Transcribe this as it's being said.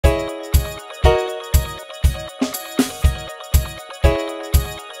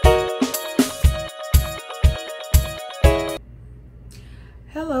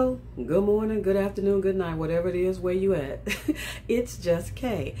Good morning, good afternoon, good night, whatever it is where you at. It's just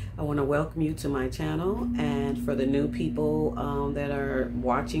Kay. I want to welcome you to my channel, and for the new people that are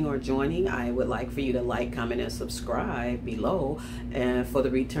watching or joining, I would like for you to like, comment, and subscribe below. And for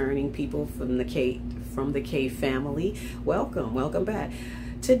the returning people from the K family, welcome back.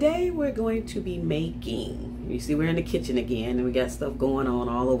 Today we're going to be making, you see we're in the kitchen again and we got stuff going on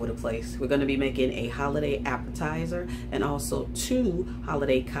all over the place. We're going to be making a holiday appetizer and also 2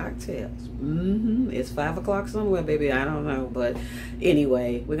 holiday cocktails. It's 5 o'clock somewhere, baby, I don't know, but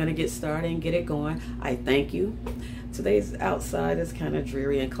anyway, we're going to get started and get it going. I thank you. Today's outside is kind of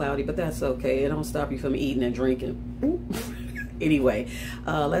dreary and cloudy, but that's okay. It don't stop you from eating and drinking. Anyway,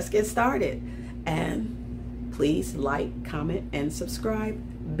 let's get started, and please like, comment, and subscribe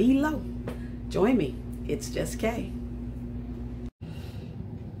below. Join me. It's just Kay.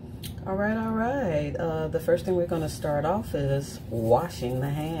 All right. The first thing we're going to start off is washing the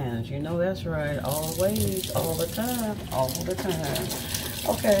hands. You know that's right. Always, all the time.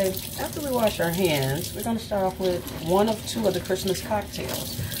 Okay, after we wash our hands, we're going to start off with 1 of 2 of the Christmas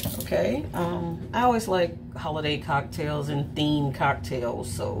cocktails. Okay, I always like holiday cocktails and themed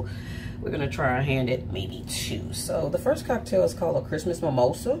cocktails, so we're going to try our hand at maybe 2. So the first cocktail is called a Christmas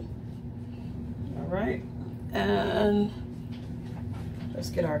mimosa. All right, and let's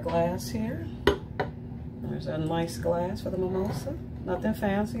get our glass here. There's a nice glass for the mimosa. Nothing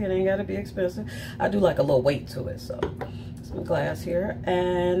fancy. It ain't got to be expensive. I do like a little weight to it, so some glass here.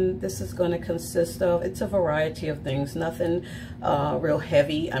 And this is going to consist of, it's a variety of things. Nothing real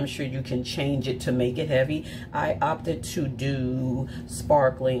heavy. I'm sure you can change it to make it heavy. I opted to do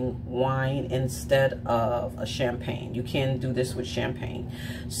sparkling wine instead of a champagne. You can do this with champagne.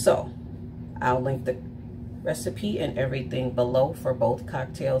 So I'll link the recipe and everything below for both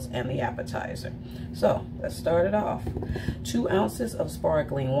cocktails and the appetizer. So let's start it off. 2 ounces of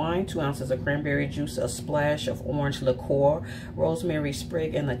sparkling wine, 2 ounces of cranberry juice, a splash of orange liqueur, rosemary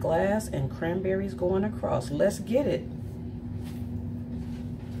sprig in the glass, and cranberries going across. Let's get it.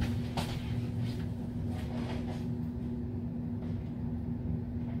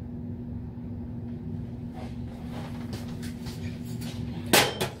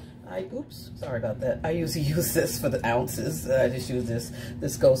 Oops, sorry about that. I usually use this for the ounces. I just use this.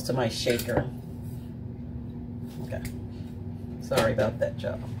 This goes to my shaker. Okay. Sorry about that,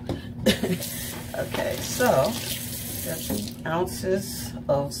 y'all. Okay, so got 2 ounces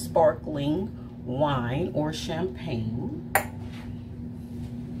of sparkling wine or champagne.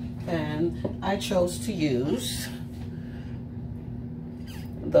 And I chose to use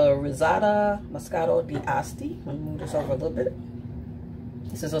the Risata Moscato di Asti. Let me move this over a little bit.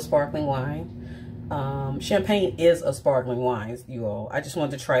 This is a sparkling wine. Champagne is a sparkling wine, you all. I just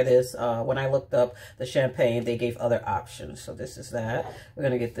wanted to try this. When I looked up the champagne, they gave other options. So this is that. We're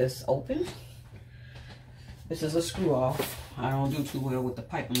going to get this open. This is a screw off. I don't do too well with the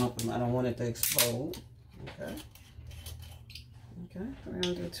piping up. I don't want it to explode. Okay. Okay. We're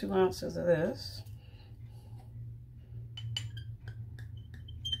going to do 2 ounces of this.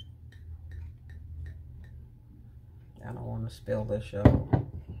 I don't want to spill this, y'all.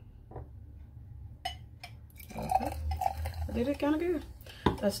 Okay, I did it kind of good.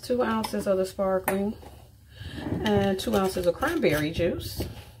 That's 2 ounces of the sparkling and 2 ounces of cranberry juice.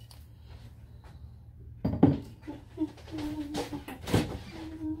 Okay,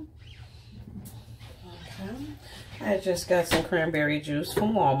 I just got some cranberry juice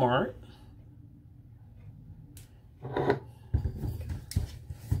from Walmart.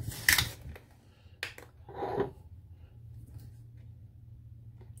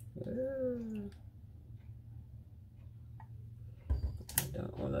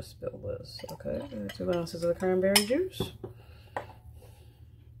 Spill this. Okay, 2 ounces of the cranberry juice.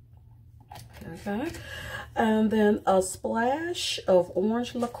 Okay, and then a splash of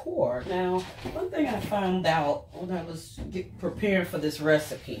orange liqueur. Now, one thing I found out when I was preparing for this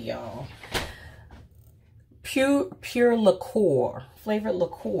recipe, y'all, pure liqueur, flavored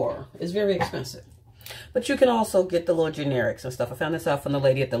liqueur, is very expensive. But you can also get the little generics and stuff. I found this out from the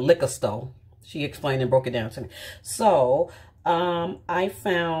lady at the liquor store. She explained and broke it down to me. So I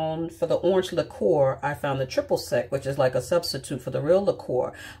found, for the orange liqueur, I found the triple sec, which is like a substitute for the real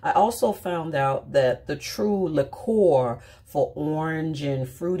liqueur. I also found out that the true liqueur for orange and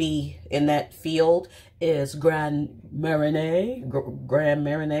fruity in that field is Grand Marnier,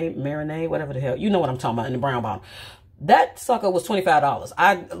 whatever the hell. You know what I'm talking about, in the brown bottle. That sucker was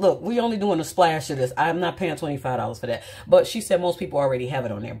 $25. Look, we only doing a splash of this. I'm not paying $25 for that. But she said most people already have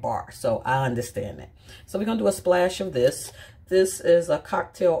it on their bar. So I understand that. So we're going to do a splash of this. This is a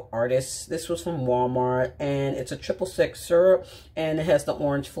Cocktail Artist. This was from Walmart. And it's a 666 syrup. And it has the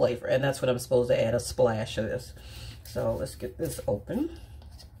orange flavor. And that's what I'm supposed to add, a splash of this. So let's get this open.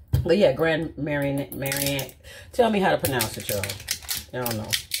 But yeah, Grand Marnier. Tell me how to pronounce it, y'all. I don't know.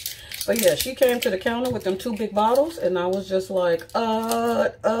 But yeah, she came to the counter with them 2 big bottles, and I was just like,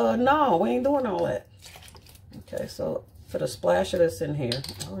 no, we ain't doing all that. Okay, so put a splash of this in here.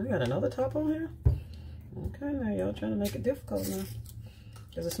 Oh, we got another top on here? Okay, now y'all trying to make it difficult now.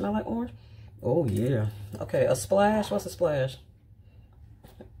 Does it smell like orange? Oh, yeah. Okay, a splash. What's a splash?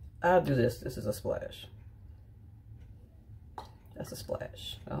 I'll do this. This is a splash. That's a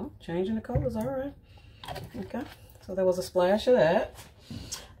splash. Oh, changing the colors. All right. Okay, so there was a splash of that.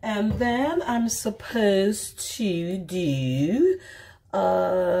 And then I'm supposed to do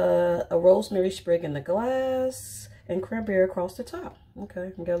a rosemary sprig in the glass and cranberry across the top.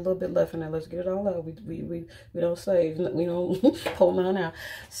 Okay, we got a little bit left in there. Let's get it all out. We don't save. We don't hold none out.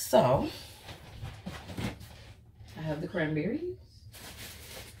 So I have the cranberries.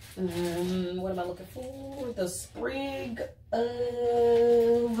 What am I looking for? The sprig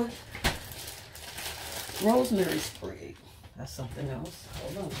of rosemary sprig. That's something else.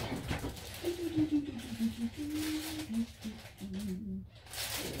 Hold on.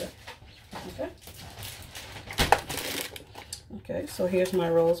 Okay. Okay, so here's my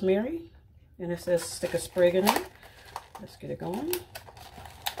rosemary. And it says stick a sprig in it. Let's get it going.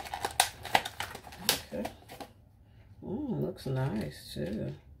 Okay. Looks nice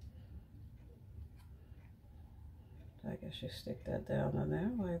too. I guess you stick that down in there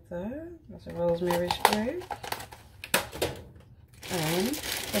like that. That's a rosemary sprig.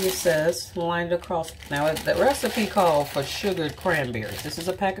 And it says line it across. Now the recipe called for sugared cranberries. This is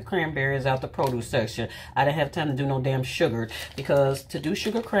a pack of cranberries out the produce section. I didn't have time to do no damn sugared, because to do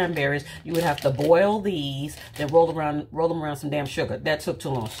sugar cranberries you would have to boil these, then roll them around some damn sugar. That took too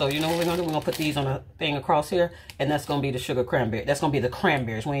long. So you know what we're gonna do? We're gonna put these on a thing across here, and that's gonna be the sugar cranberry. That's gonna be the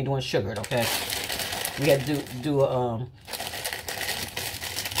cranberries. We ain't doing sugared, okay? We had to do a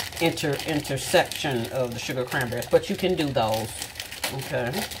intersection of the sugar cranberries, but you can do those.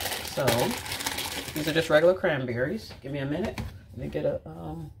 Okay, so these are just regular cranberries. Give me a minute. Let me get a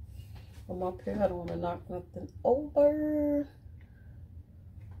from up here. I don't want to knock nothing over.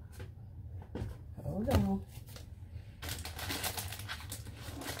 Hold on.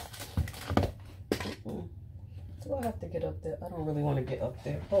 Do I have to get up there? I don't really want to get up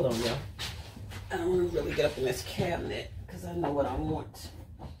there. Hold on, y'all. I don't want to really get up in this cabinet because I know what I want.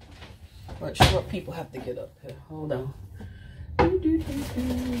 But short people have to get up here. Hold on. Oh, there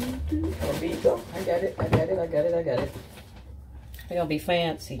you go. I got it. They're gonna be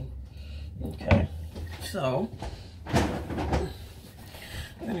fancy. Okay. So I'm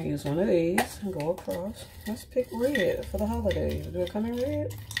gonna use one of these and go across. Let's pick red for the holidays. Do it come in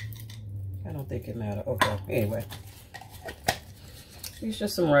red? I don't think it matters. Okay. Anyway. These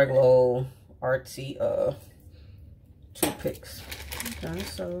just some regular old artsy toothpicks. Okay,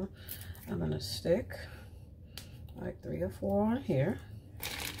 so I'm gonna stick like 3 or 4 on here.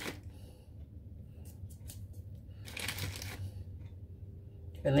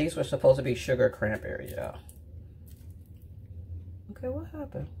 And these were supposed to be sugar cranberries, y'all. Okay, what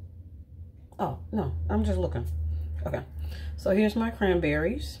happened? Oh, no, I'm just looking. Okay, so here's my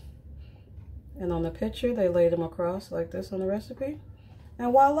cranberries. And on the picture, they laid them across like this on the recipe.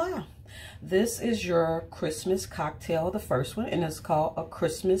 And voila. This is your Christmas cocktail, the first one, and it's called a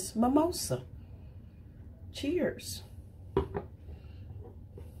Christmas mimosa. Cheers. I'm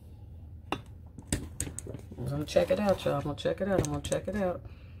gonna check it out, y'all. I'm gonna check it out.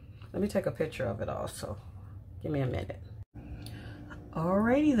 Let me take a picture of it also. Give me a minute.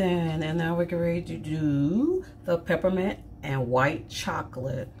 Alrighty then, and now we're ready to do the peppermint and white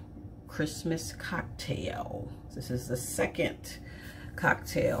chocolate Christmas cocktail. This is the second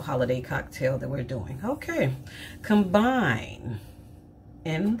cocktail, holiday cocktail that we're doing. Okay, combine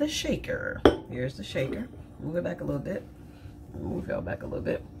in the shaker. Here's the shaker. Move it back a little bit. Move y'all back a little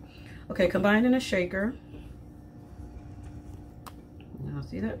bit. Okay, combine in a shaker. Now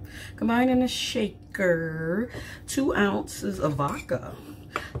see that? Combine in a shaker 2 ounces of vodka.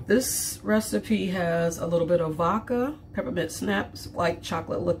 This recipe has a little bit of vodka, peppermint snaps, white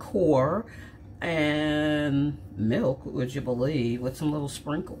chocolate liqueur, and milk, would you believe, with some little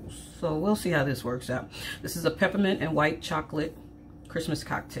sprinkles. So we'll see how this works out. This is a peppermint and white chocolate Christmas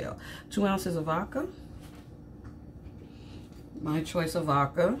cocktail. 2 ounces of vodka. my choice of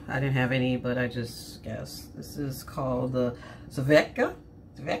vodka. I didn't have any, but I just guessed. This is called the Zvezda.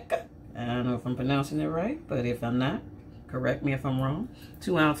 I don't know if I'm pronouncing it right, but if I'm not, correct me if I'm wrong.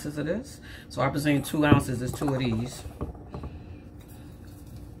 2 ounces of this. So I presume 2 ounces is 2 of these.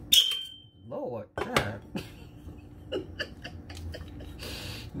 Lord God.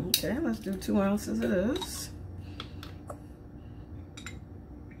 Okay, let's do 2 ounces of this.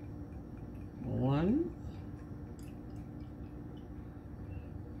 1.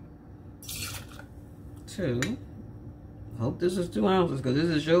 2. Hope this is 2 ounces because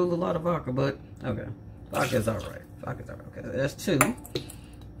this shows a lot of vodka, but okay. Vodka's alright. Vodka's alright. Okay, that's 2.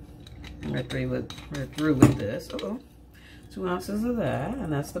 We're through with this. Uh-oh. 2 ounces of that,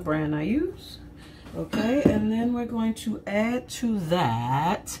 and that's the brand I use. Okay, and then we're going to add to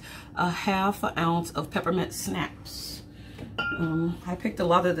that a 1/2 ounce of peppermint schnapps. I picked a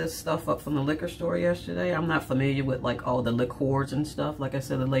lot of this stuff up from the liquor store yesterday. I'm not familiar with like all the liqueurs and stuff. Like I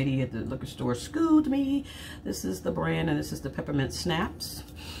said, the lady at the liquor store schooled me. This is the brand and this is the peppermint schnapps.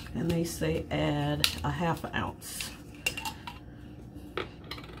 And they say add a 1/2 ounce.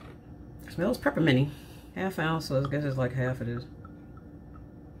 It smells pepperminty. 1/2 ounce, so I guess it's like half of this.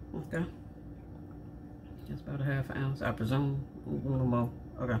 Okay. That's about a 1/2 ounce, I presume. A little more.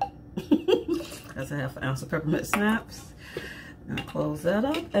 Okay. That's a 1/2 ounce of peppermint schnapps. Now close that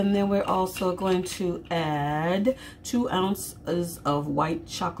up, and then we're also going to add 2 ounces of white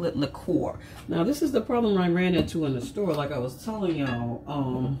chocolate liqueur. Now this is the problem I ran into in the store. Like I was telling y'all,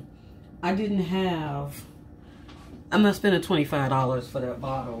 I didn't have. I'm not spending $25 for that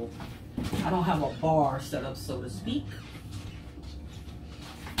bottle. I don't have a bar set up, so to speak.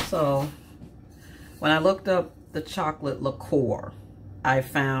 So when I looked up the chocolate liqueur, I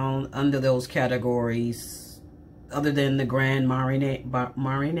found under those categories, other than the Grand Marnier, I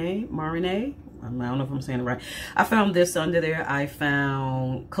don't know if I'm saying it right. I found this under there. I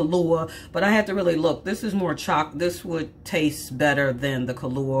found Kahlua, but I had to really look. This is more this would taste better than the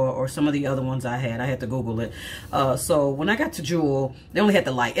Kahlua or some of the other ones I had. I had to Google it. So when I got to Jewel, they only had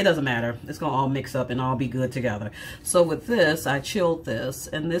the light. It doesn't matter. It's going to all mix up and all be good together. So with this, I chilled this,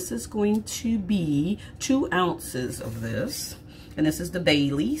 and this is going to be 2 ounces of this. And this is the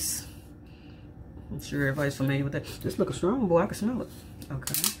Bailey's. I'm sure everybody's familiar with that. This looks strong, boy. I can smell it.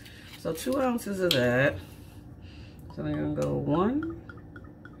 Okay. So 2 ounces of that. So we're gonna go 1.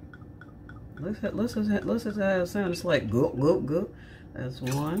 Let's have a sound. It's like goop, goop, goop. That's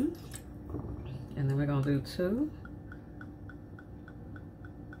 1. And then we're gonna do 2.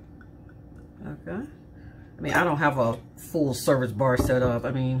 Okay. I mean, I don't have a full service bar set up.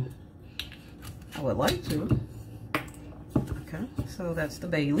 I mean, I would like to. Okay, so that's the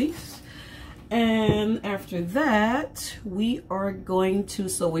Bailey's. And after that, we are going to,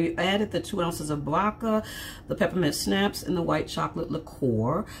 so we added the 2 ounces of vodka, the peppermint schnapps, and the white chocolate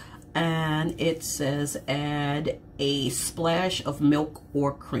liqueur. And it says add a splash of milk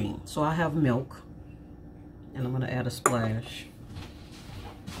or cream. So I have milk, and I'm going to add a splash.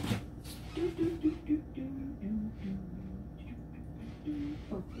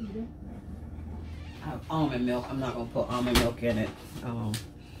 I have almond milk. I'm not going to put almond milk in it. I'm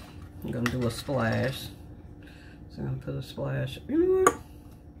going to do a splash. So I'm going to put a splash. You know what?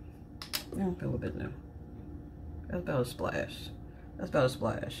 Yeah, a little bit now. That's about a splash. That's about a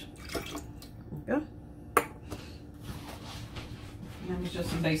splash. Okay. That was just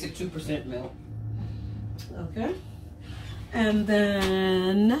some basic 2% milk. Okay. And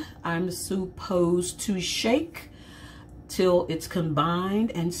then I'm supposed to shake till it's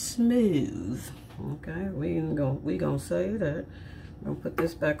combined and smooth. Okay, we gonna say that. I'm gonna put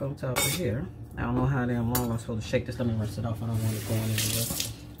this back on top of here. I don't know how damn long I'm supposed to shake this. Let me rinse it off. I don't want it going anywhere.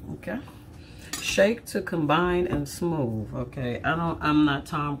 Okay. Shake to combine and smooth. Okay. I'm not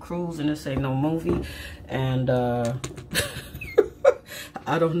Tom Cruise and this ain't no movie. And I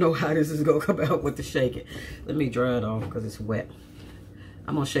don't know how this is gonna come out with the shaking. Let me dry it off because it's wet.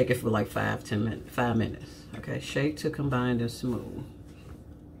 I'm gonna shake it for like 5 minutes. Okay, shake to combine and smooth.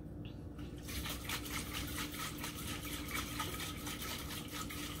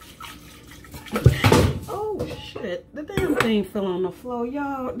 Oh shit, the damn thing fell on the floor.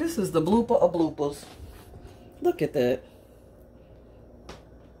 Y'all, this is the blooper of bloopers. Look at that.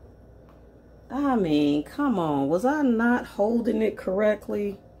 I mean, come on. Was I not holding it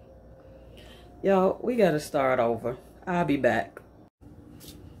correctly? Y'all, we gotta start over. I'll be back.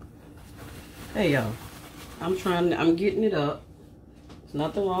 Hey y'all, I'm getting it up. There's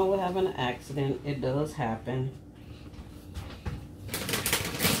nothing wrong with having an accident. It does happen.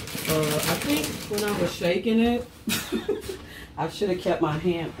 I think when I was shaking it, I should have kept my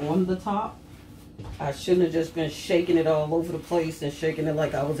hand on the top I shouldn't have just been shaking it all over the place and shaking it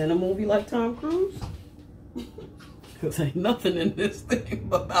like I was in a movie like Tom Cruise. Because ain't nothing in this thing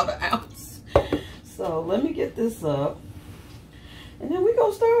but about an ounce. So let me get this up. And then we're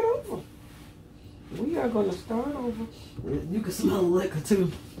going to start over. We are going to start over. You can smell the liquor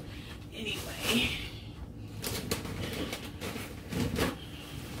too. Anyway.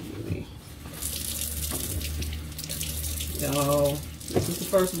 Y'all, this is the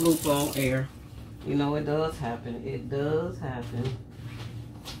first blooper on air. You know, it does happen. It does happen.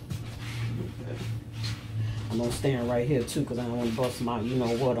 Okay. I'm going to stand right here too because I don't want to bust my you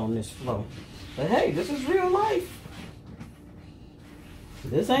know what on this floor. But hey, this is real life.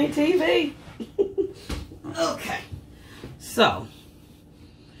 This ain't TV. Okay. So,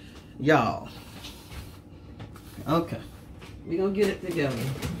 y'all. Okay. We're going to get it together.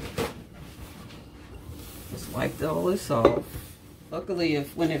 Just wiped all this off. Luckily,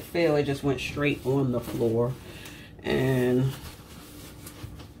 when it fell, it just went straight on the floor. And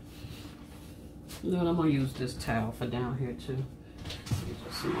you know what? I'm going to use this towel for down here too.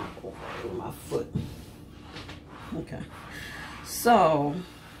 Just mop over my foot. Okay. So,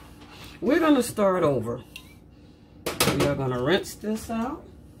 we're going to start over. We are going to rinse this out.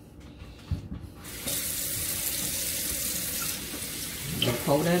 We'll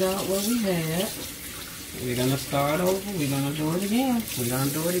pull that out where we had. We're going to start over. We're going to do it again. We're going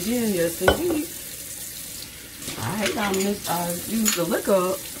to do it again. Yes, indeed. I used the liquor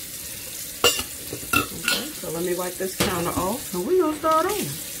up. Okay, so let me wipe this counter off. And we're going to start over.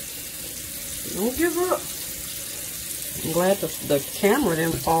 Don't give up. I'm glad the camera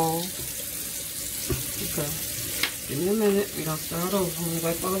didn't fall. Okay. Give me a minute. We're going to start over. I'm going to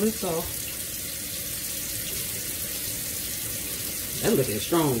wipe all this off. That looking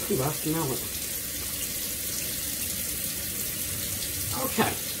strong too. I smell it.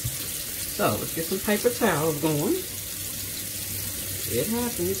 Okay. So let's get some paper towels going. It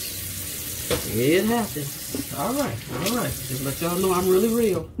happens. It happens. All right. All right. Just let y'all know I'm really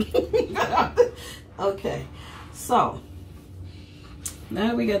real. Okay. So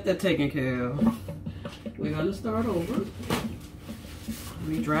now we got that taken care of. We're going to start over. Let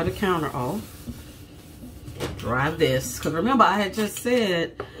me dry the counter off. Dry this, because remember I had just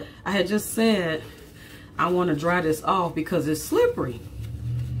said I want to dry this off because it's slippery,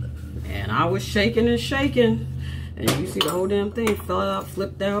 and I was shaking and shaking, and you see the whole damn thing fell out,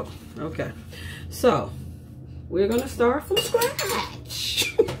 flipped out. Okay, so we're gonna start from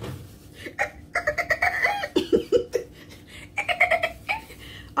scratch.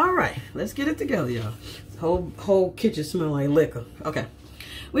 All right, let's get it together, y'all. Whole kitchen smell like liquor. Okay,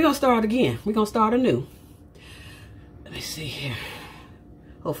 we're gonna start again. We're gonna start anew. Let me see here.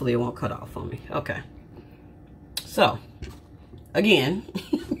 Hopefully it won't cut off on me. Okay. So, again,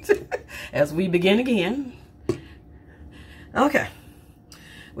 as we begin again. Okay.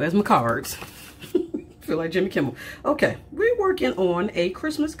 Where's my cards? Feel like Jimmy Kimmel. Okay. We're working on a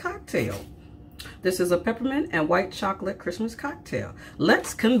Christmas cocktail. This is a peppermint and white chocolate Christmas cocktail.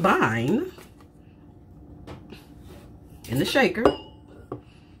 Let's combine in the shaker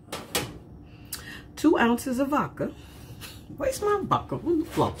 2 ounces of vodka. Where's my vodka? On the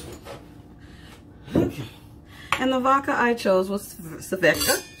floor. Okay. And the vodka I chose was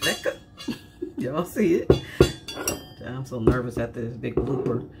Sveka. Y'all see it? I'm so nervous at this big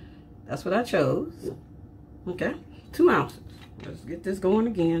blooper. That's what I chose. Okay. 2 ounces. Let's get this going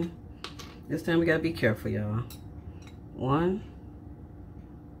again. This time we gotta be careful, y'all. 1.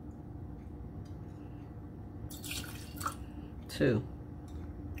 2.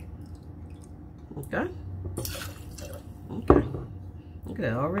 Okay. Okay. Okay,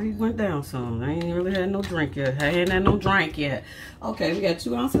 I already went down some. I ain't really had no drink yet. I ain't had no drink yet. Okay, we got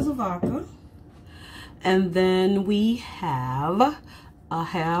 2 ounces of vodka. And then we have a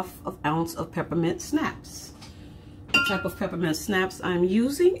 1/2 ounce of peppermint snaps. The type of peppermint snaps I'm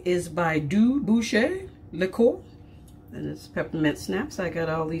using is by Du Boucher Liqueur. And it's peppermint snaps. I got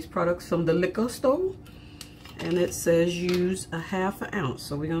all these products from the liquor store. And it says use a 1/2 ounce.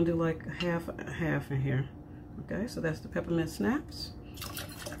 So we're going to do like a half in here. Okay, so that's the peppermint snaps.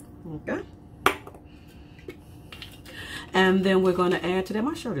 Okay. And then we're going to add to that,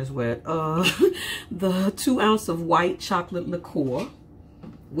 my shirt is wet, the 2 ounce of white chocolate liqueur,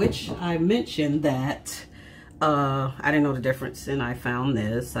 which I mentioned that I didn't know the difference, and I found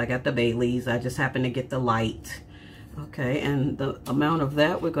this. I got the Baileys. I just happened to get the light. Okay, and the amount of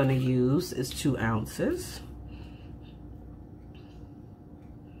that we're going to use is 2 ounces.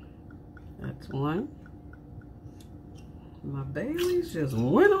 That's 1. My Baileys just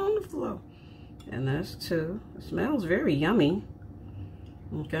went on the floor. And that's 2. It smells very yummy.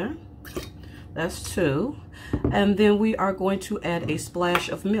 Okay. That's 2. And then we are going to add a splash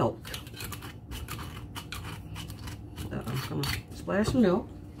of milk. Come on. Splash of milk.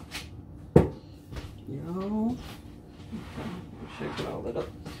 Yo. Shake all it up.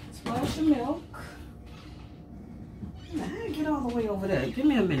 Splash of milk. I get all the way over there. Give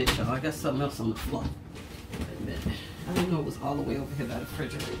me a minute, y'all. I got something else on the floor. Wait a minute. I didn't know it was all the way over here by the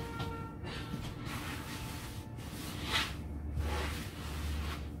refrigerator.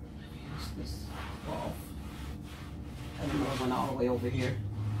 This off. I didn't know it went all the way over here.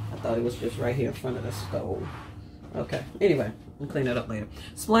 I thought it was just right here in front of the stove. Okay. Anyway, I'll clean it up later.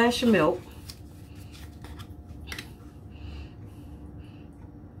 Splash of milk.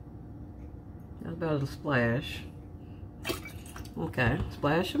 That's about a splash. Okay,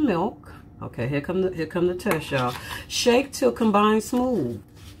 splash of milk. Okay, here come the test, y'all. Shake till combined smooth.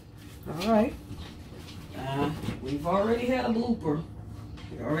 All right. We've already had a blooper.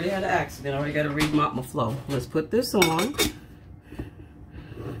 We already had an accident. I already got to remop my flow. Let's put this on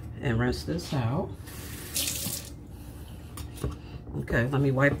and rinse this out. Okay, let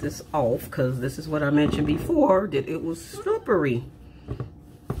me wipe this off because this is what I mentioned before, that it was slippery.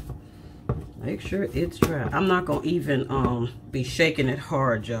 Make sure it's dry. I'm not gonna even be shaking it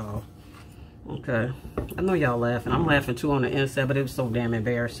hard, y'all. Okay. I know y'all laughing. I'm laughing too on the inside, but it was so damn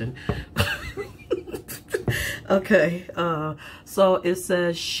embarrassing. Okay. So it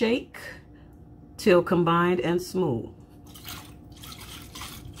says shake till combined and smooth.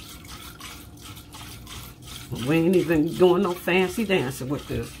 We ain't even doing no fancy dancing with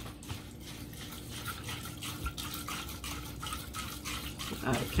this.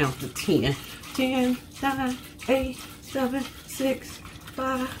 I count to 10. 10, 9, 8, 7, 6,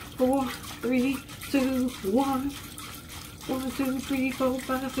 5, 4, 3, 2, 1. 1, 2, 3, 4,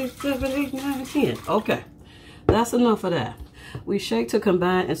 5, 6, 7, 8, 9, 10. Okay. That's enough of that. We shake to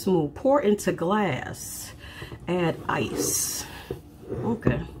combine and smooth. Pour into glass. Add ice.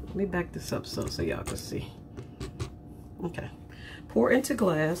 Okay. Let me back this up so y'all can see. Okay. Pour into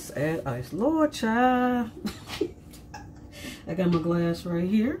glass. Add ice. Lord, child. I got my glass right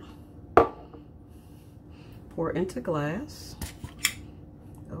here. Pour into glass.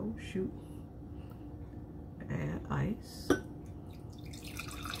 Oh, shoot. Add ice.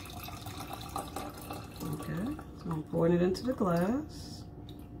 Okay. So I'm pouring it into the glass.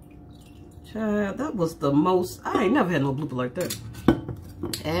 Child, that was the most... I ain't never had no blooper like that.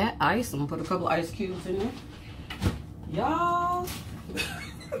 Add ice. I'm going to put a couple ice cubes in there. Y'all.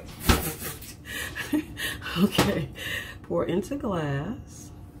 Okay. Pour into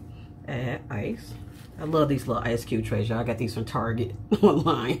glass. Add ice. I love these little ice cube trays, y'all. I got these from Target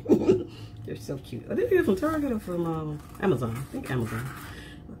online. They're so cute. Are they from Target or from Amazon? I think Amazon.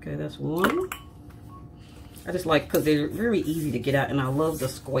 Okay, that's 1. I just like, because they're very easy to get out, and I love the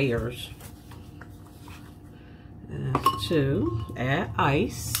squares. And that's 2. Add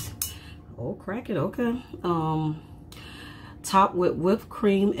ice. Oh, crack it. Okay. Top with whipped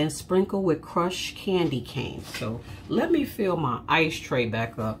cream and sprinkle with crushed candy canes. So let me fill my ice tray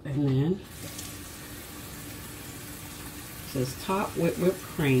back up, and then it says top with whipped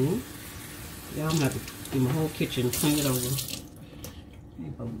cream. Y'all, I'm gonna have to do my whole kitchen, clean it over. I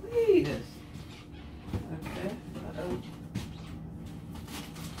can't believe this. Okay.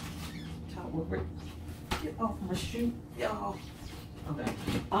 Top with whipped. Get off my shoe, y'all. Okay.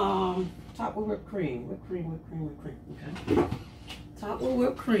 Top with whipped cream. Whipped cream, whipped cream, whipped cream. Okay. Top with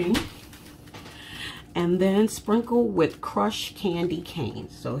whipped cream. And then sprinkle with crushed candy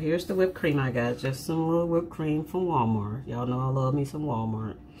canes. So here's the whipped cream I got. Just some little whipped cream from Walmart. Y'all know I love me some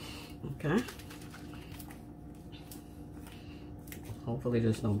Walmart. Okay. Hopefully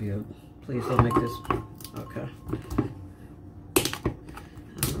this don't be a... Please don't make this... Okay.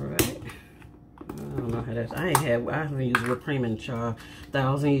 Alright. I don't know how that's... I haven't used whipped cream in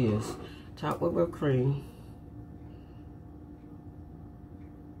 1,000 years. Top with whipped cream.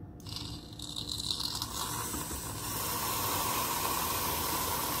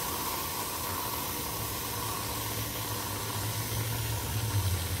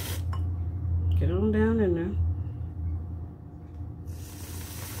 Get on down in there.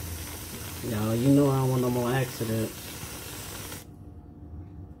 Y'all, you know I don't want no more accidents.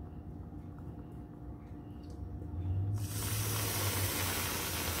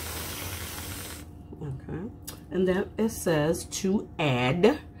 Okay. And then it says to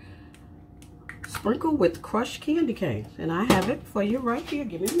add, sprinkle with crushed candy canes. And I have it for you right here.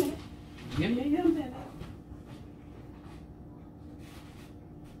 Give me a minute. Give me a minute.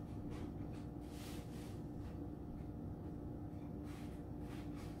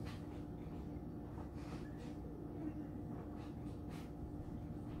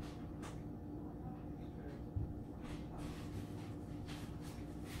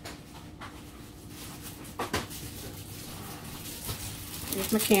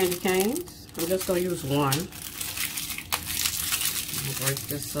 my candy canes. I'm just going to use one. I'll break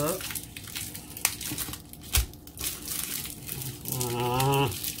this up.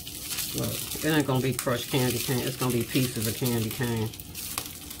 Look, it ain't going to be crushed candy cane. It's going to be pieces of candy cane.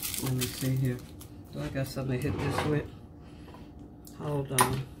 Let me see here. Do I got something to hit this with? Hold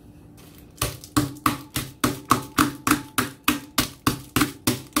on.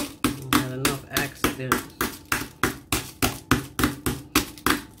 I had enough accidents.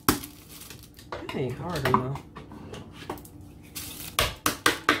 It ain't hard enough.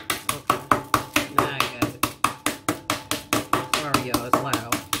 Okay. Now I got it. Sorry, y'all. It's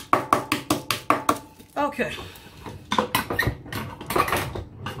loud. Okay.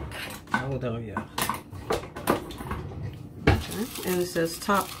 Hold on, y'all. Okay. And it says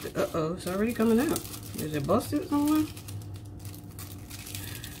top. Uh-oh, it's already coming out. Is it busted somewhere?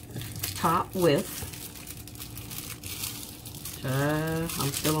 Top with.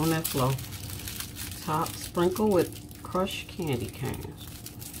 I'm still on that flow. Top sprinkle with crushed candy canes.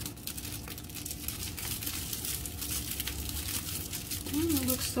 It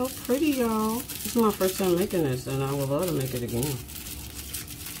looks so pretty, y'all. This is my first time making this, and I would love to make it again.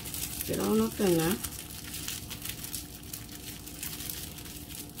 Get on up in there.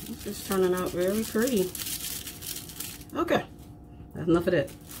 This is turning out very pretty. Okay, that's enough of that.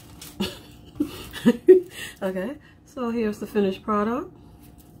 Okay, so here's the finished product.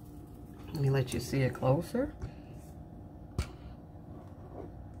 Let me let you see it closer.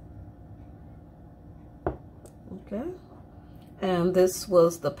 Okay, and this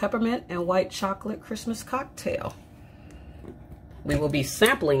was the peppermint and white chocolate Christmas cocktail. We will be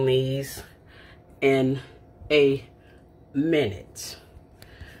sampling these in a minute.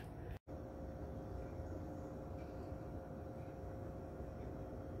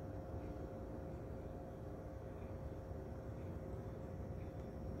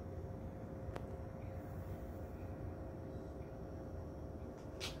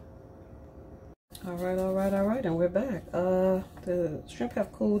 All right, and we're back. The shrimp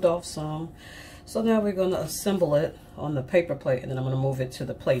have cooled off some, so now we're going to assemble it on the paper plate, and then I'm going to move it to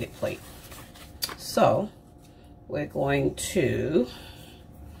the plated plate. So we're going to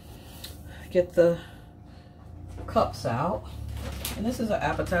get the cups out, and this is an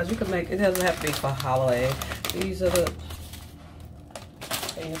appetizer. You can make it, doesn't have to be for holiday. These are the,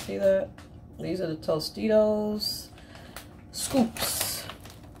 can you see that? These are the Tostitos scoops.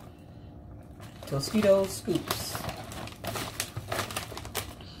 Tostitos scoops.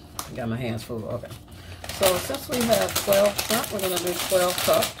 I got my hands full. Okay. So since we have 12 shrimp, we're going to do 12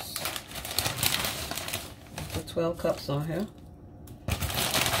 cups. Put 12 cups on here.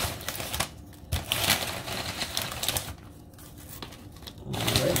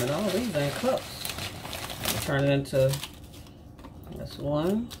 Wait a minute, all these ain't cups. We'll turn it into, that's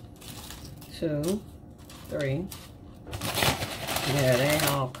 1, 2, 3. Yeah, they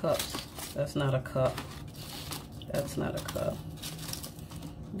ain't all cups. That's not a cup. That's not a cup.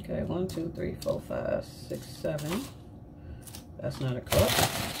 Okay, 1, 2, 3, 4, 5, 6, 7. That's not a cup.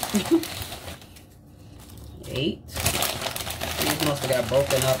 8. These must have got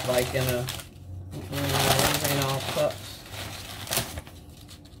broken up like in a. These ain't all cups.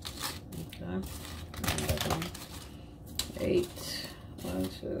 Okay. 8. 1,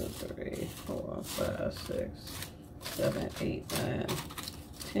 2, 3, 4, 5, 6, 7, 8, 9,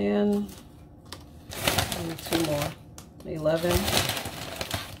 10. And 2 more. 11.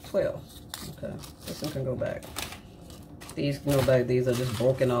 12. Okay, this one can go back. These can go back. These are just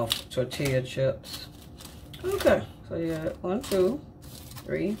broken off tortilla chips. Okay, so you got 1, 2,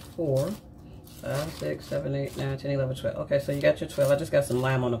 3, 4, 5, 6, 7, 8, 9, 10, 11, 12. Okay, so you got your 12. I just got some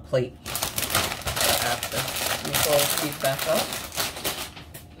lime on the plate after. Let me fold these back up.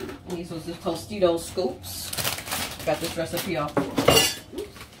 These was the Tostitos scoops. Got this recipe off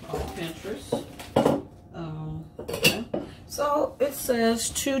Pinterest. Okay. So it says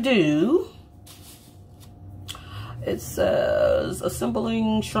to do. It says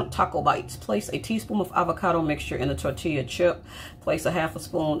assembling shrimp taco bites. Place a teaspoon of avocado mixture in the tortilla chip. Place a half a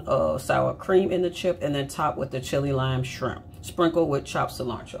spoon of sour cream in the chip, and then top with the chili lime shrimp. Sprinkle with chopped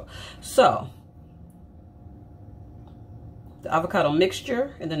cilantro. So the avocado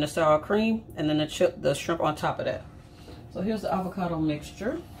mixture, and then the sour cream, and then the shrimp on top of that. So here's the avocado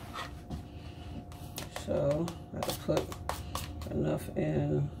mixture. So I have to put enough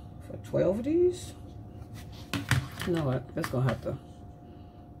in for 12 of these. You know what? It's gonna have to.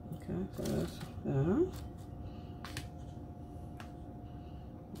 Okay, so that's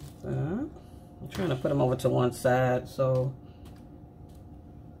that. I'm trying to put them over to one side, so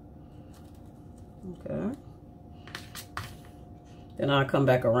Then I'll come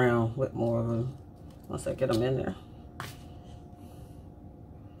back around with more of them once I get them in there.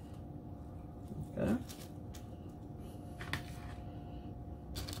 Okay.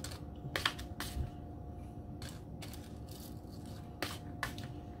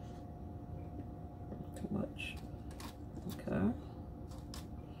 Too much. Okay.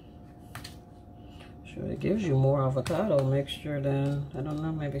 Sure, it gives you more avocado mixture than, I don't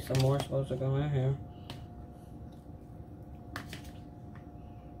know, maybe some more is supposed to go in here.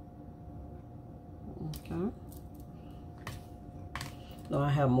 Okay. No, I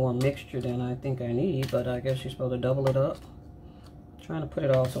have more mixture than I think I need, but I guess you're supposed to double it up. I'm trying to put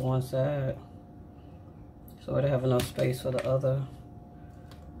it all to one side so it'll have enough space for the other.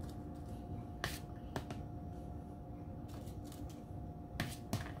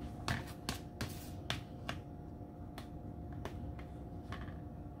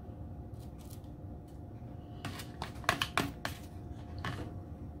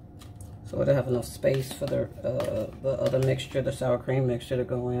 So it'll have enough space for the other mixture, the sour cream mixture, to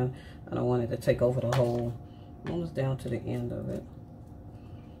go in. I don't want it to take over the whole, almost down to the end of it.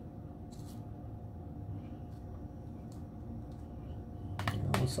 I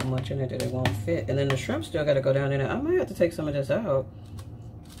don't want so much in it that it won't fit. And then the shrimp still got to go down in it. I might have to take some of this out.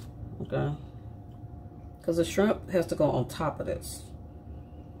 Okay. Because the shrimp has to go on top of this.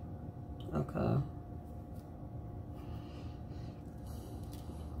 Okay.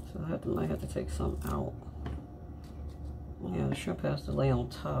 So I might have to take some out. Yeah, the shrimp has to lay on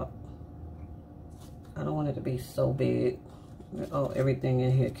top. I don't want it to be so big. Oh, everything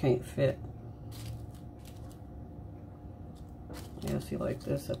in here can't fit. Yeah, see, like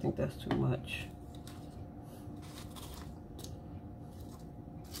this, I think that's too much.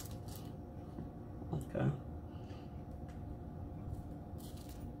 Okay.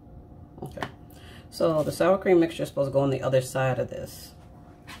 Okay. So the sour cream mixture is supposed to go on the other side of this.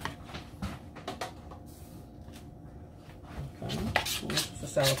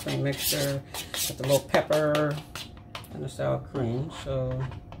 Sour cream mixture with the little pepper and the sour cream. So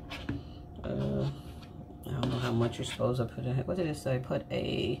I don't know how much you're supposed to put in it. What did it say? Put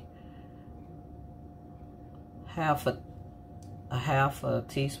a half a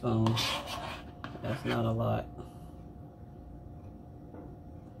teaspoon. That's not a lot.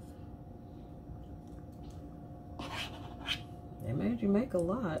 They made you make a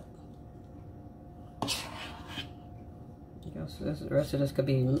lot. So the rest of this could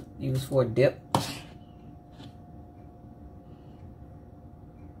be used for a dip.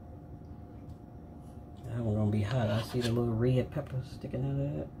 That one's gonna be hot. I see the little red peppers sticking out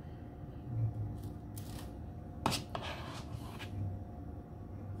of it.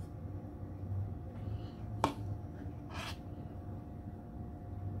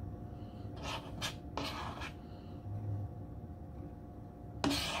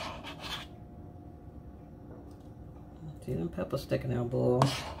 See them peppers sticking out, boy.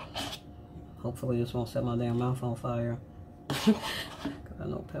 Hopefully this won't set my damn mouth on fire. Cause I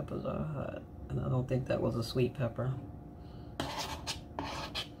know peppers are hot. And I don't think that was a sweet pepper.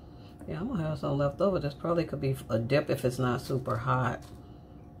 Yeah, I'm gonna have some left over. This probably could be a dip if it's not super hot.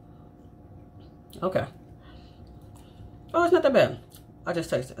 Okay. Oh, it's not that bad. I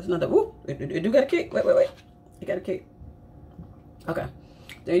just tasted it. It's not that, whoop, it do got a kick. Wait. It got a kick. Okay.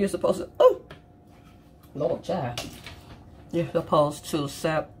 Then you're supposed to, oh, Lord child. You're supposed to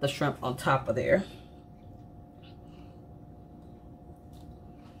set the shrimp on top of there.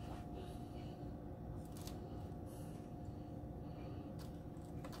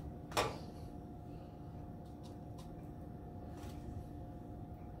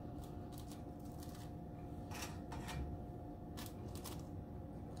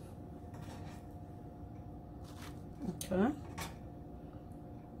 Okay.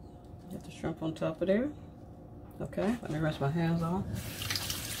 Get the shrimp on top of there. Okay, let me rinse my hands off.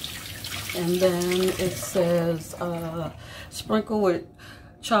 And then it says sprinkle with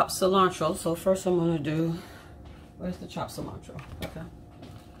chopped cilantro. So first I'm gonna do, where's the chopped cilantro? Okay.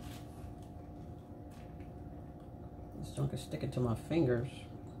 This junk is sticking to my fingers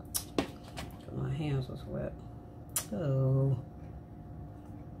because my hands was wet. Oh.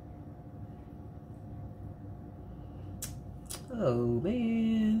 Oh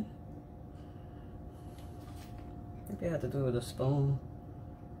man. Maybe I have to do it with a spoon.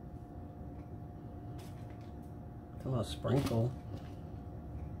 Come on, sprinkle.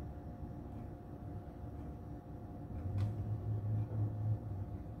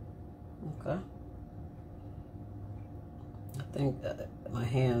 Okay. I think my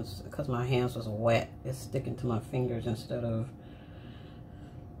hands, because my hands was wet, it's sticking to my fingers instead of.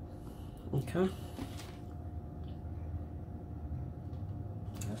 Okay.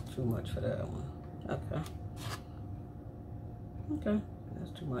 too much for that one. Okay. Okay,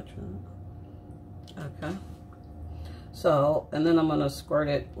 that's too much. Okay. So, and then I'm gonna squirt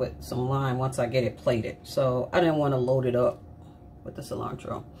it with some lime once I get it plated. So I didn't want to load it up with the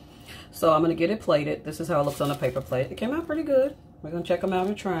cilantro. So I'm gonna get it plated. This is how it looks on the paper plate. It came out pretty good. We're gonna check them out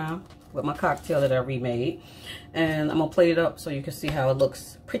and try them with my cocktail that I remade. And I'm gonna plate it up so you can see how it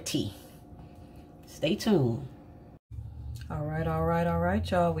looks pretty. Stay tuned. All right,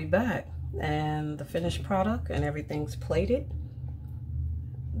 y'all, we back. And the finished product and everything's plated.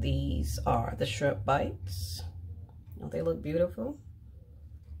 These are the shrimp bites. Don't they look beautiful?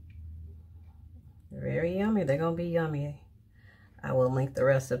 They're very yummy. They're gonna be yummy. I will link the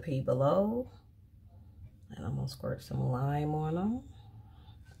recipe below. And I'm gonna squirt some lime on them.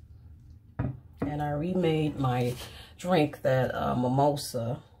 And I remade my drink, that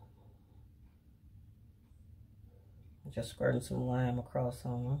mimosa. Just squirting some lime across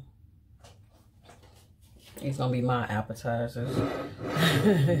on them. These gonna be my appetizers.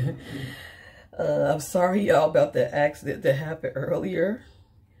 I'm sorry, y'all, about the accident that happened earlier.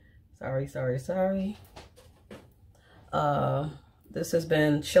 Sorry. This has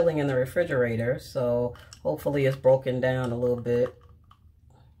been chilling in the refrigerator, so hopefully it's broken down a little bit.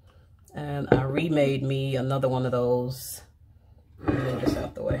 And I remade me another one of those. Move this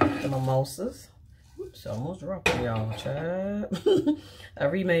out the way. The mimosas. Oops, I almost dropped it, y'all, child. I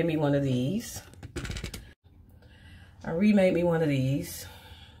remade me one of these.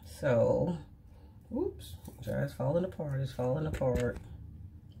 So, oops, it's falling apart.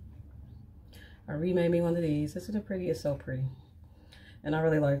 I remade me one of these. This is pretty, it's so pretty. And I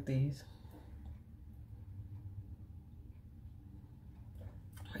really like these.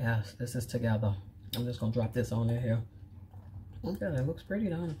 Yes, this is together. I'm just gonna drop this on in here. Okay, that looks pretty,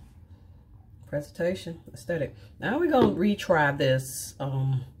 don't it? Presentation, aesthetic. Now we're gonna retry this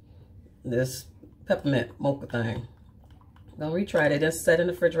this peppermint mocha thing. Gonna retry it. Just set in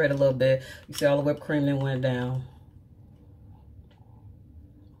the refrigerator a little bit. You see all the whipped cream that went down.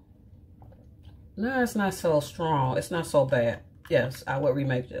 No, it's not so strong. It's not so bad. Yes, I would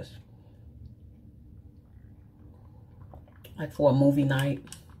remake this. Like for a movie night.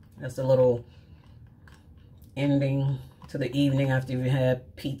 That's a little ending to the evening after you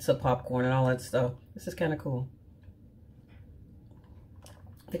had pizza, popcorn, and all that stuff. This is kind of cool.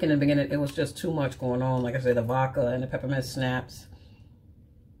 I think in the beginning it was just too much going on. Like I said, the vodka and the peppermint snaps.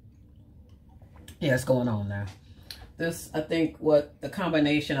 Yeah, it's going on now. This, I think, what the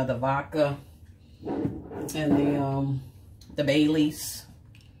combination of the vodka and the Baileys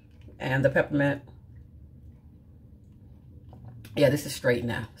and the peppermint. Yeah, this is straight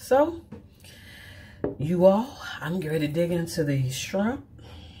now. So, you all, I'm ready to dig into the shrimp.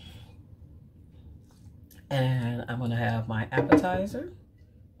 And I'm going to have my appetizer.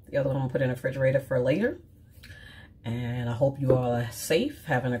 The other one I'm going to put in the refrigerator for later. And I hope you all are safe,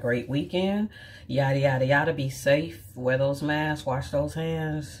 having a great weekend. Yada, yada, yada. Be safe. Wear those masks. Wash those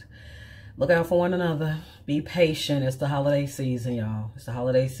hands. Look out for one another. Be patient. It's the holiday season, y'all. It's the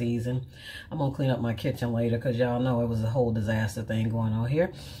holiday season. I'm going to clean up my kitchen later because y'all know it was a whole disaster thing going on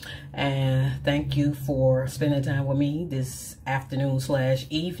here. And thank you for spending time with me this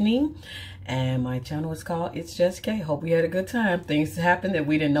afternoon/evening. And my channel is called It's Just K. Hope we had a good time. Things happened that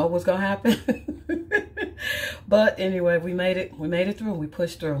we didn't know was going to happen. But anyway, we made it. We made it through. We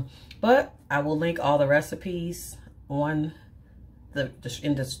pushed through. But I will link all the recipes in the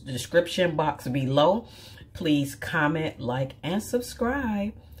description box below. Please comment, like, and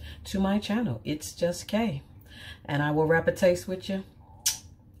subscribe to my channel. It's Just K. And I will wrap a taste with you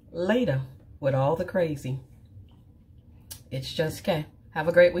later with all the crazy. It's Just K. Have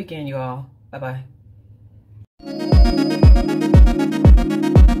a great weekend, you all. Bye-bye.